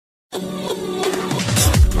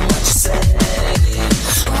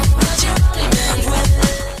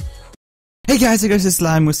Hey guys, this is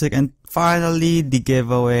Slime Music, and finally the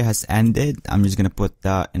giveaway has ended. I'm just gonna put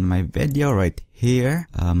that in my video right here.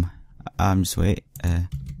 Just wait.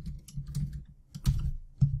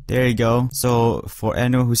 There you go. So for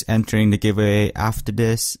anyone who's entering the giveaway after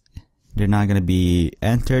this, they're not gonna be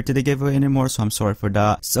entered to the giveaway anymore, so I'm sorry for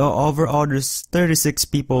that. So overall, there's 36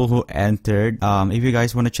 people who entered. If you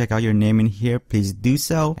guys want to check out your name in here, please do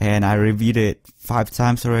so. And I reviewed it 5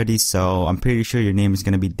 times already, so I'm pretty sure your name is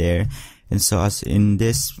gonna be there. And so as in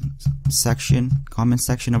this section, comment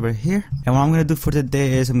section over here. And what I'm gonna do for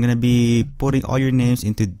today is I'm gonna be putting all your names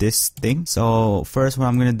into this thing. So first what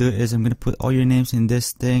I'm gonna do is I'm gonna put all your names in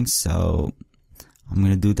this thing. So I'm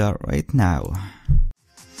gonna do that right now.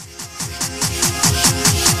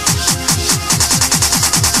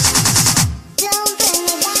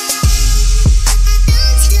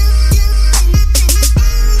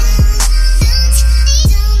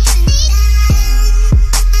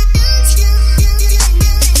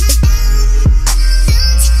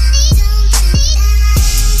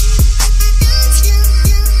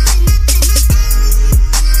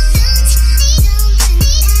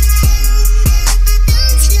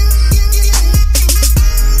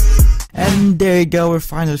 There you go, we're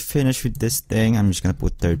finally finished with this thing. I'm just gonna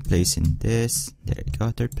put 3rd place in this. There you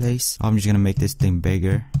go, 3rd place. I'm just gonna make this thing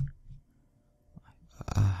bigger.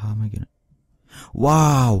 How am I gonna...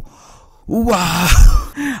 Wow! Wow!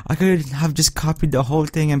 I could have just copied the whole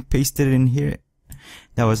thing and pasted it in here.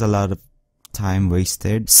 That was a lot of time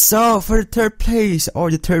wasted. So, for the 3rd place,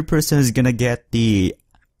 or the 3rd person is gonna get the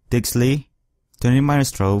Dixley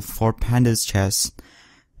 20- Trove, 4 Pandas chest,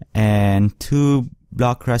 and 2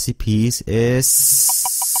 block recipes is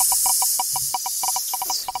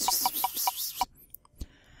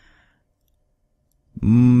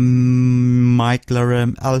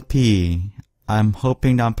Miklarem LP. I'm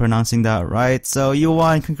hoping that I'm pronouncing that right. So you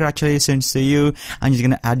won, congratulations to you. I'm just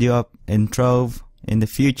gonna add you up in Trove in the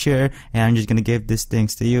future, and I'm just gonna give these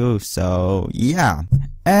things to you. So yeah.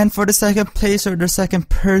 And for the 2nd place, or the 2nd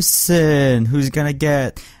person who's gonna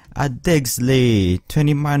get a Dixley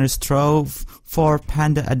 20- Trove, 4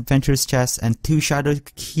 Panda Adventures chests, and 2 shadow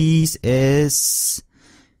keys is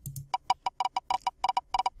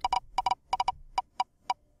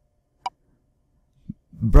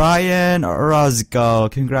Bryan Orozco.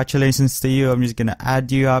 Congratulations to you. I'm just gonna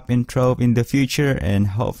add you up in Trove in the future, and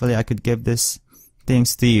hopefully I could give this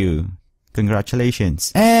things to you.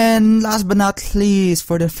 Congratulations. And last but not least,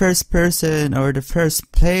 for the 1st person, or the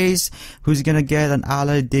 1st place, who's gonna get an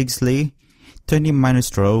Alloy Dixley 20-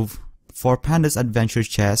 Trove, 4 Pandas Adventure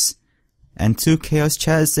chests, and 2 Chaos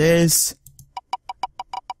chests is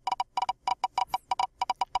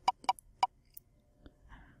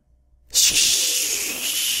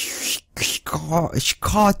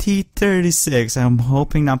Schotti36. I'm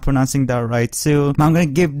hoping I'm pronouncing that right too. I'm gonna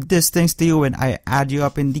give these things to you when I add you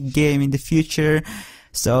up in the game in the future.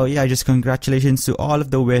 So yeah, just congratulations to all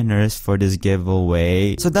of the winners for this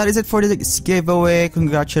giveaway. So that is it for this giveaway.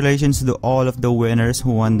 Congratulations to all of the winners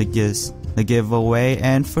who won the giveaway,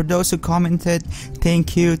 and for those who commented,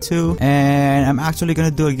 thank you too. And I'm actually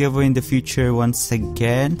gonna do a giveaway in the future once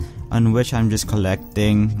again, on which I'm just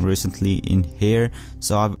collecting recently in here.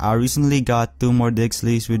 So I recently got 2 more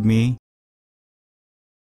Dixleys with me.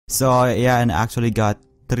 So yeah, and I actually got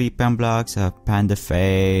 3 pen blocks, a Panda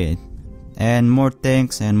Fae, and more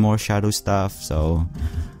things and more shadow stuff. So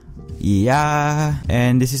yeah,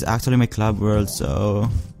 and this is actually my club world. So,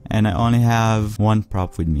 and I only have 1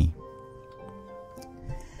 prop with me.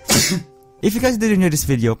 If you guys did enjoy this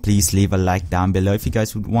video, please leave a like down below. If you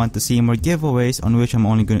guys would want to see more giveaways, on which I'm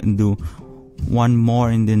only going to do 1 more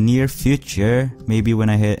in the near future, maybe when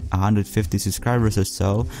I hit 150 subscribers or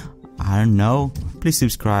so, I don't know, please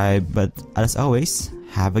subscribe. But as always,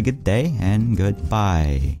 have a good day and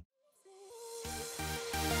goodbye.